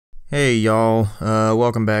Hey y'all,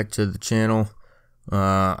 welcome back to the channel.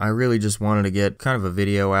 I really just wanted to get kind of a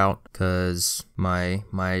video out because my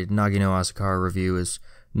Nagi no Asakara review is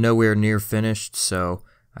nowhere near finished, so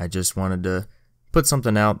I just wanted to put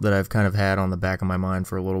something out that I've kind of had on the back of my mind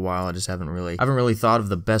for a little while. I just haven't really thought of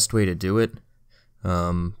the best way to do it,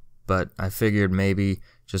 but I figured maybe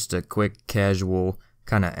just a quick, casual,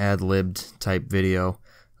 kind of ad-libbed type video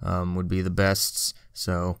would be the best,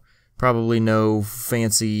 so probably no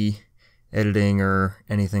fancy editing or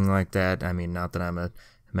anything like that. I mean, not that I'm a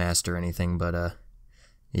master or anything, but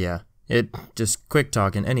yeah, just quick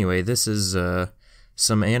talking. Anyway, this is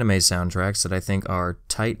some anime soundtracks that I think are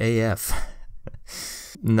tight AF.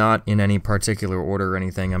 Not in any particular order or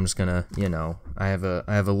anything. I'm just gonna, I have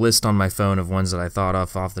a list on my phone of ones that I thought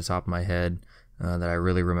of off the top of my head that I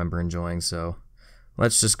really remember enjoying. So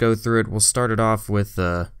let's just go through it. We'll start it off with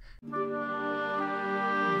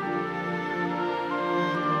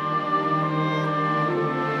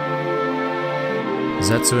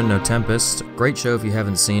Zetsuen no Tempest. Great show if you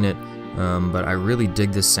haven't seen it, but I really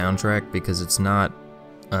dig this soundtrack because it's not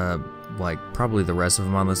like probably the rest of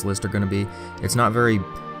them on this list are going to be. It's not very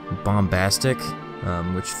bombastic,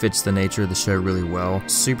 which fits the nature of the show really well.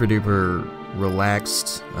 Super duper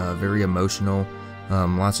relaxed, very emotional,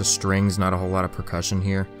 lots of strings, not a whole lot of percussion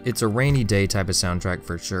here. It's a rainy day type of soundtrack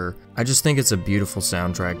for sure. I just think it's a beautiful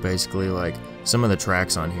soundtrack, basically. Like, some of the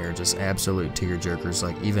tracks on here, just absolute tearjerkers,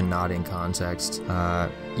 like even not in context.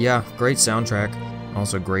 Yeah, great soundtrack,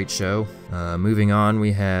 also great show. Moving on,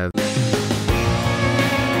 we have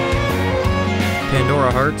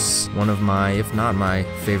Pandora Hearts, one of my, if not my,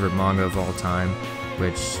 favorite manga of all time,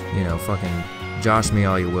 which, fucking josh me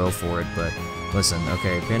all you will for it, but listen,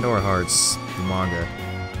 okay, Pandora Hearts, the manga,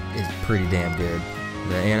 is pretty damn good.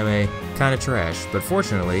 The anime, kinda trash, but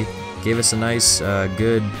fortunately, gave us a nice,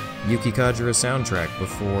 good Yuki Kajira soundtrack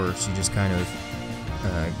before she just kind of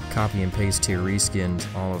copy and paste here reskinned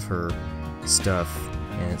all of her stuff,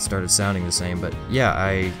 and it started sounding the same. But yeah,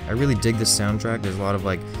 I really dig this soundtrack. There's a lot of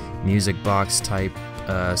like music box type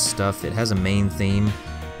stuff. It has a main theme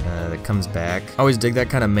that comes back. I always dig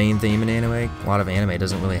that kind of main theme in anime. A lot of anime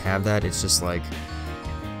doesn't really have that. It's just like,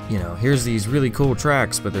 here's these really cool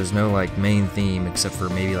tracks, but there's no like main theme except for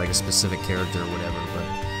maybe like a specific character or whatever. But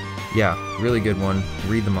yeah, really good one.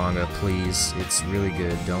 Read the manga, please. It's really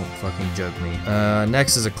good. Don't fucking joke me.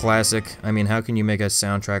 Next is a classic. I mean, how can you make a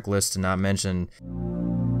soundtrack list and not mention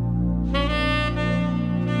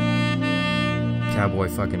Cowboy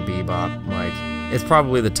fucking Bebop? Like, it's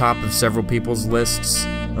probably the top of several people's lists.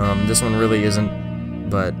 This one really isn't,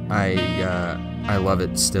 but I love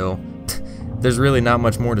it still. There's really not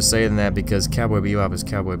much more to say than that because Cowboy Bebop is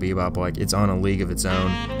Cowboy Bebop. Like, it's on a league of its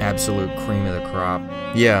own. Absolute cream of the crop.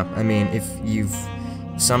 Yeah, I mean, if you've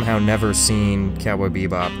somehow never seen Cowboy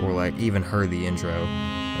Bebop or like even heard the intro,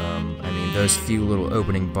 I mean, those few little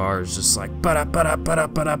opening bars just like ba-da ba-da ba-da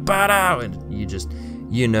ba-da ba-da, and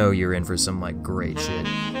you know you're in for some like great shit.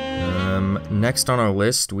 Next on our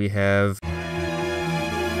list we have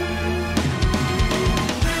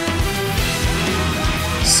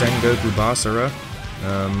Sengoku Basara,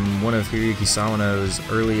 one of Hiroyuki Sawano's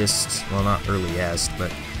earliest, well, not earliest,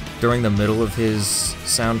 but during the middle of his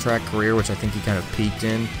soundtrack career, which I think he kind of peaked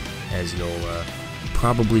in, as you'll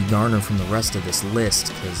probably garner from the rest of this list,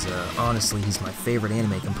 because honestly, he's my favorite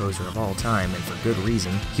anime composer of all time, and for good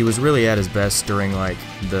reason. He was really at his best during like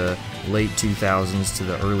the late 2000s to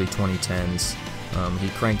the early 2010s. He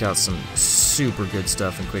cranked out some super good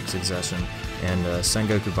stuff in quick succession. And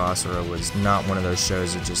Sengoku Basara was not one of those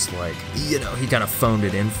shows that just like, he kind of phoned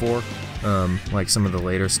it in for, like some of the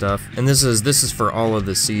later stuff. And this is for all of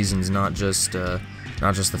the seasons, not just the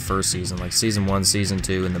first season, like season 1, season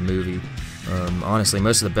 2, and the movie. Honestly,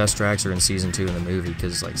 most of the best tracks are in season 2 in the movie,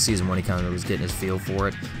 because like season 1 he kind of was getting his feel for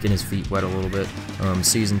it, getting his feet wet a little bit.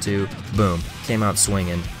 Season 2, boom, came out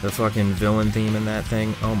swinging. The fucking villain theme in that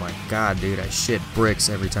thing, oh my god, dude, I shit bricks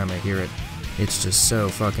every time I hear it. It's just so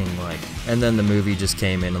fucking like... And then the movie just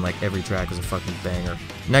came in and like every track was a fucking banger.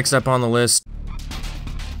 Next up on the list...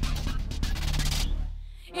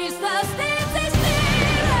 Yeah,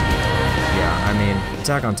 I mean,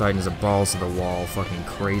 Attack on Titan is a balls-to-the-wall fucking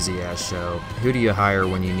crazy-ass show. Who do you hire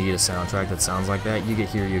when you need a soundtrack that sounds like that? You get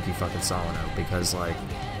Hiroyuki fucking Sawano, because like,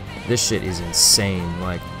 this shit is insane.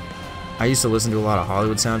 Like, I used to listen to a lot of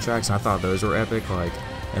Hollywood soundtracks and I thought those were epic, like...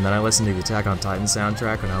 And then I listened to the Attack on Titan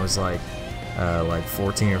soundtrack when I was like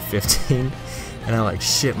 14 or 15, and I like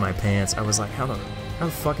shit my pants. I was like, how the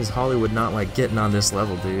fuck is Hollywood not like getting on this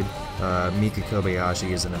level, dude? Mika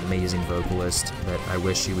Kobayashi is an amazing vocalist that I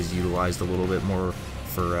wish she was utilized a little bit more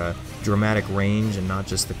for dramatic range and not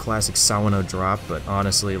just the classic Sawano drop, but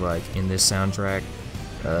honestly, like, in this soundtrack,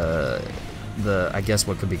 I guess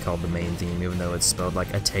what could be called the main theme, even though it's spelled like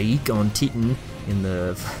Ataik on Titan in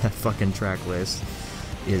the fucking track list,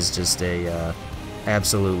 is just a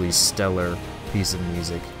absolutely stellar piece of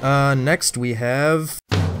music. Next we have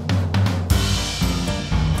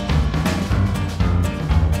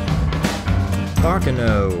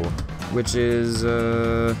Baccano, which is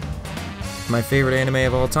my favorite anime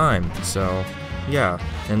of all time, so yeah.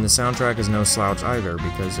 And the soundtrack is no slouch either,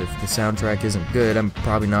 because if the soundtrack isn't good, I'm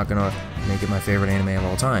probably not gonna make it my favorite anime of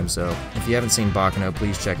all time. So if you haven't seen Baccano,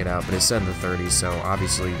 please check it out, but it's set in the 30s, so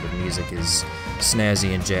obviously the music is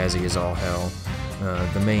snazzy and jazzy as all hell.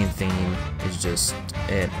 The main theme is just,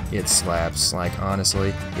 it slaps. Like,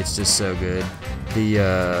 honestly, it's just so good.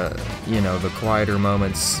 The, you know, the quieter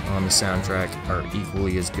moments on the soundtrack are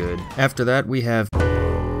equally as good. After that, we have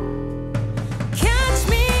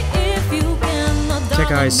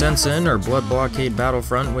Kekai Sensen, or Blood Blockade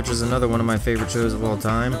Battlefront, which is another one of my favorite shows of all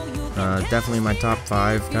time. Definitely my top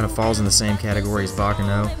 5, kind of falls in the same category as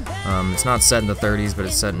Baccano. It's not set in the 30s, but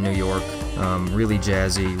it's set in New York. Really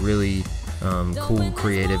jazzy, really cool,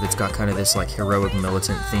 creative. It's got kind of this like heroic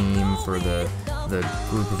militant theme for the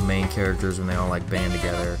group of main characters when they all like band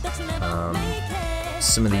together.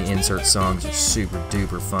 Some of the insert songs are super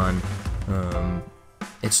duper fun.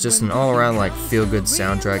 It's just an all-around like feel-good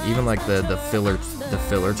soundtrack. Even like the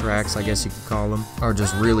filler tracks, I guess you could call them, are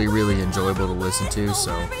just really enjoyable to listen to.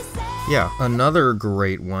 So yeah, another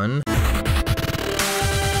great one,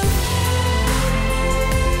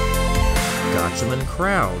 Gatchaman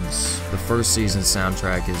Crowds. The first season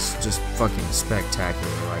soundtrack is just fucking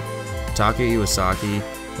spectacular. Like, Takuya Iwasaki,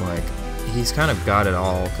 like, he's kind of got it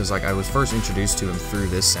all, because like I was first introduced to him through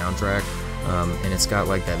this soundtrack, and it's got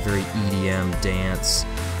like that very EDM dance,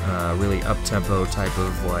 really up-tempo type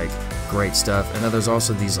of like great stuff. And then there's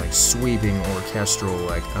also these like sweeping orchestral,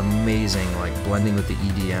 like amazing, like blending with the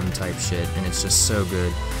EDM type shit, and it's just so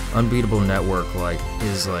good. Unbeatable Network, like,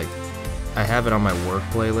 is like, I have it on my work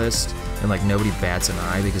playlist, and like nobody bats an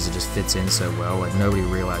eye because it just fits in so well. Like, nobody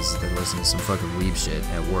realizes they listen to some fucking weeb shit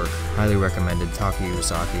at work. Highly recommended. Takuya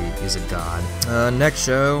Iwasaki is a god. Next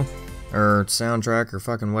show, or soundtrack, or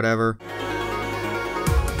fucking whatever.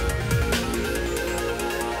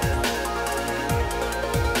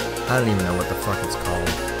 I don't even know what the fuck it's called.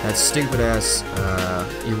 That stupid ass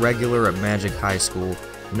Irregular at Magic High School.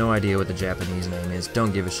 No idea what the Japanese name is.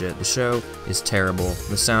 Don't give a shit. The show is terrible.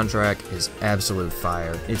 The soundtrack is absolute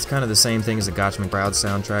fire. It's kind of the same thing as the Gatchaman Crowd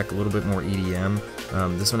soundtrack, a little bit more EDM.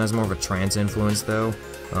 This one has more of a trance influence though.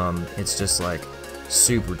 It's just like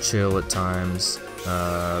super chill at times.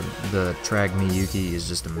 The track Miyuki is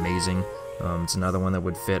just amazing. It's another one that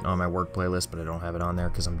would fit on my work playlist, but I don't have it on there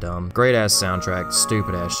because I'm dumb. Great ass soundtrack,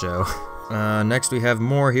 stupid ass show. Next we have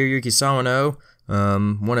more Hiroyuki Sawano.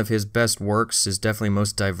 One of his best works, is definitely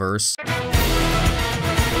most diverse.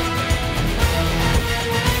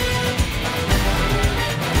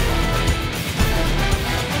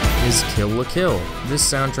 Is Kill la Kill. This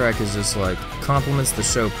soundtrack is just like, complements the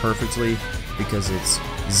show perfectly because it's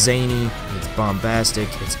zany, it's bombastic,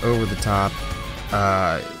 it's over the top.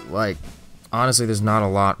 Like, honestly, there's not a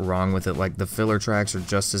lot wrong with it. Like, the filler tracks are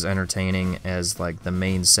just as entertaining as like the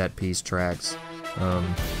main set piece tracks.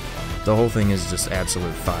 The whole thing is just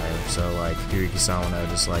absolute fire, so like, Hiroyuki Sawano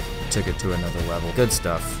just like took it to another level. Good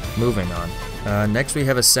stuff. Moving on. Next we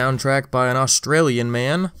have a soundtrack by an Australian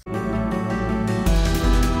man.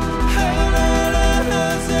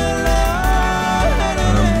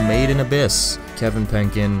 Made in Abyss. Kevin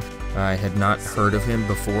Penkin. I had not heard of him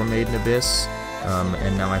before Made in Abyss,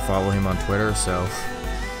 and now I follow him on Twitter, so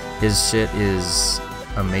his shit is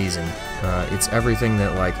amazing. It's everything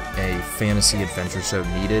that like a fantasy adventure show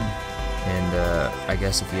needed, and I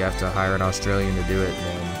guess if you have to hire an Australian to do it,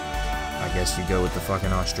 then I guess you go with the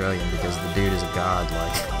fucking Australian, because the dude is a god,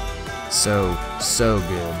 like, so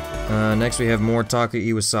good. Next we have more Takuya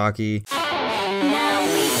Iwasaki.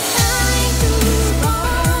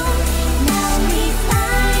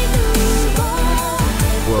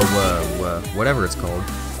 Whatever it's called.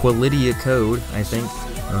 Qualidia Code, I think.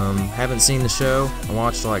 Haven't seen the show. I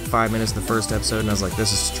watched like 5 minutes of the first episode and I was like,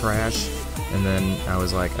 this is trash. And then I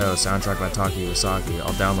was like, oh, soundtrack by Takuya Iwasaki.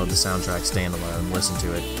 I'll download the soundtrack standalone and listen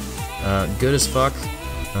to it. Good as fuck.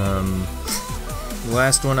 The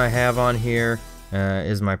last one I have on here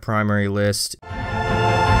is my primary list.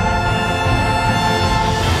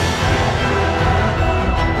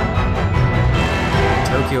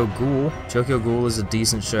 Tokyo Ghoul. Tokyo Ghoul is a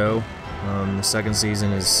decent show. The second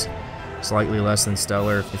season is slightly less than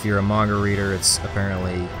stellar. If you're a manga reader, it's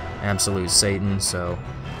apparently absolute Satan, so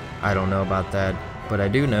I don't know about that, but I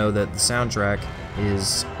do know that the soundtrack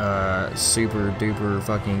is super duper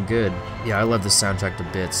fucking good. Yeah, I love the soundtrack to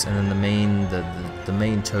bits, and then the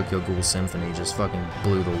main Tokyo Ghoul Symphony just fucking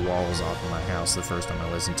blew the walls off of my house the first time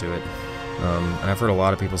I listened to it. And I've heard a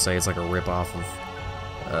lot of people say it's like a rip-off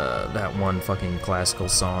of that one fucking classical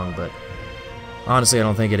song, but honestly, I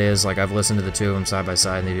don't think it is. Like, I've listened to the two of them side by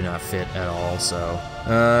side, and they do not fit at all, so...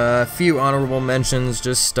 a few honorable mentions,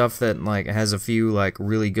 just stuff that, like, has a few, like,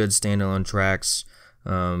 really good standalone tracks,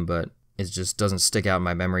 but it just doesn't stick out in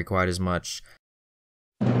my memory quite as much.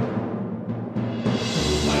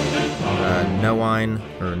 Noine,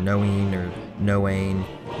 or Noine, or Noain,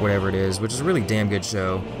 whatever it is, which is a really damn good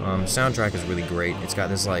show. Soundtrack is really great. It's got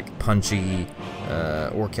this, like, punchy,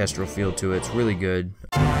 orchestral feel to it. It's really good.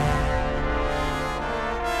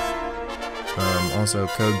 Also,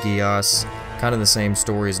 Code Geass, kind of the same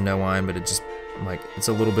story as Noine, but it just, like, it's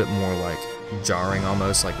a little bit more, like, jarring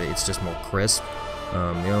almost, like, it's just more crisp.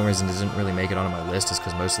 The only reason it doesn't really make it onto my list is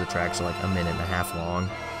because most of the tracks are, like, 1.5 minutes long,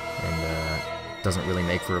 and, doesn't really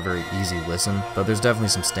make for a very easy listen, but there's definitely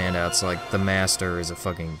some standouts, like The Master is a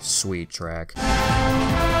fucking sweet track.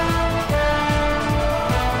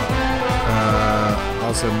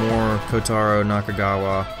 Also more Kotaro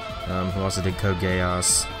Nakagawa, who also did Code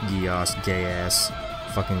Geass,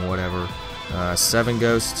 fucking whatever. Seven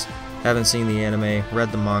Ghosts, haven't seen the anime,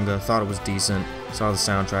 read the manga, thought it was decent, saw the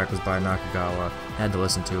soundtrack was by Nakagawa, had to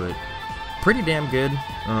listen to it. Pretty damn good.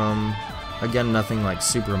 Again, nothing like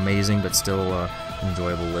super amazing, but still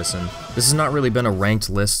enjoyable listen. This has not really been a ranked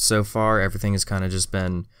list so far. Everything has kind of just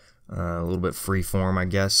been a little bit freeform, I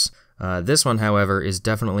guess. This one, however, is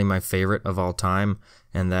definitely my favorite of all time,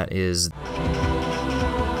 and that is...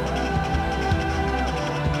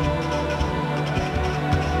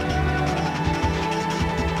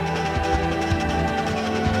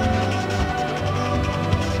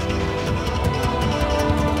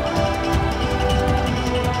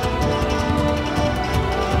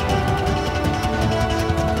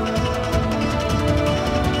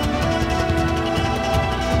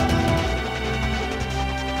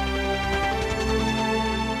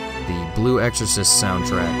 Blue Exorcist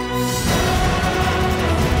soundtrack.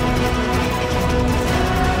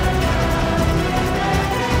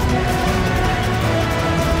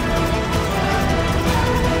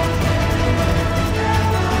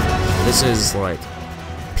 This is like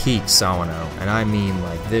peak Sawano, and I mean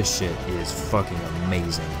like this shit is fucking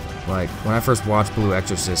amazing. Like when I first watched Blue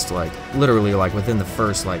Exorcist, like literally like within the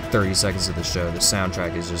first like 30 seconds of the show, the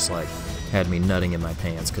soundtrack is just like had me nutting in my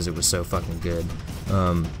pants because it was so fucking good.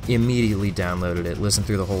 Immediately downloaded it, listened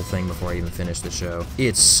through the whole thing before I even finished the show.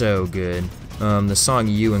 It's so good. The song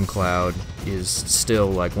You and Cloud is still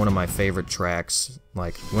like one of my favorite tracks,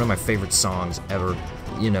 like one of my favorite songs ever.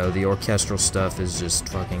 You know, the orchestral stuff is just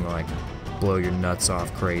fucking like blow your nuts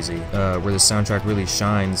off crazy. Where the soundtrack really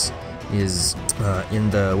shines is in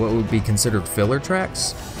the what would be considered filler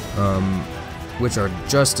tracks, which are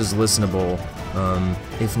just as listenable,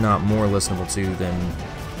 if not more listenable too, than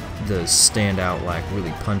the standout, like,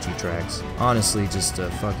 really punchy tracks. Honestly, just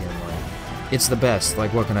fucking, like, it's the best.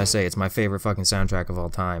 Like, what can I say? It's my favorite fucking soundtrack of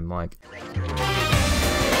all time. Like,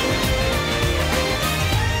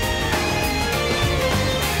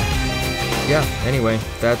 yeah, anyway,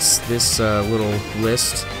 that's this little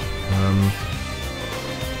list.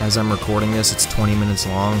 As I'm recording this, it's 20 minutes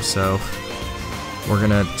long, so we're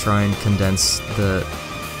gonna try and condense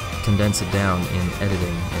it down in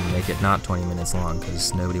editing and make it not 20 minutes long,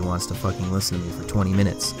 because nobody wants to fucking listen to me for 20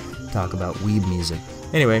 minutes talk about weeb music.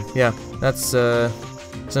 Anyway, yeah, that's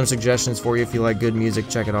some suggestions for you. If you like good music,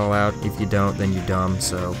 check it all out. If you don't, then you're dumb,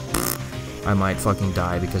 so I might fucking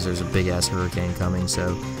die because there's a big-ass hurricane coming,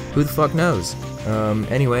 so who the fuck knows?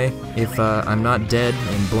 Anyway, if I'm not dead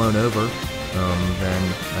and blown over,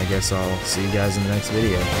 then I guess I'll see you guys in the next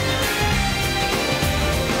video.